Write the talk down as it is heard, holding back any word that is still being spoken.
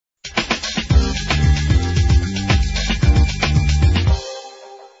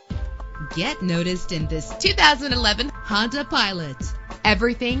get noticed in this 2011 Honda Pilot.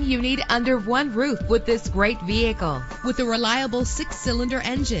 Everything you need under one roof with this great vehicle. With a reliable 6-cylinder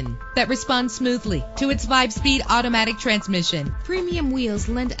engine that responds smoothly to its 5-speed automatic transmission. Premium wheels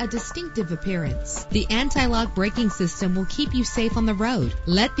lend a distinctive appearance. The anti-lock braking system will keep you safe on the road.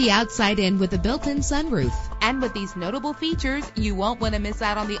 Let the outside in with a built-in sunroof. And with these notable features, you won't want to miss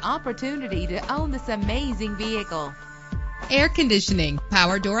out on the opportunity to own this amazing vehicle. Air conditioning,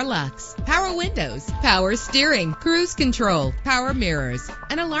 power door locks, power windows, power steering, cruise control, power mirrors,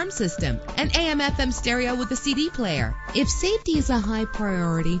 an alarm system, an AM/FM stereo with a CD player. If safety is a high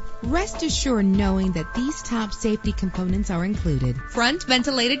priority, rest assured knowing that these top safety components are included. Front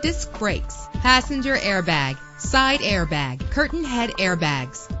ventilated disc brakes, passenger airbag, side airbag, curtain head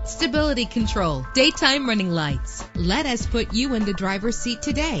airbags, stability control, daytime running lights. Let us put you in the driver's seat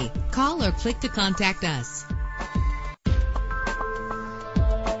today. Call or click to contact us.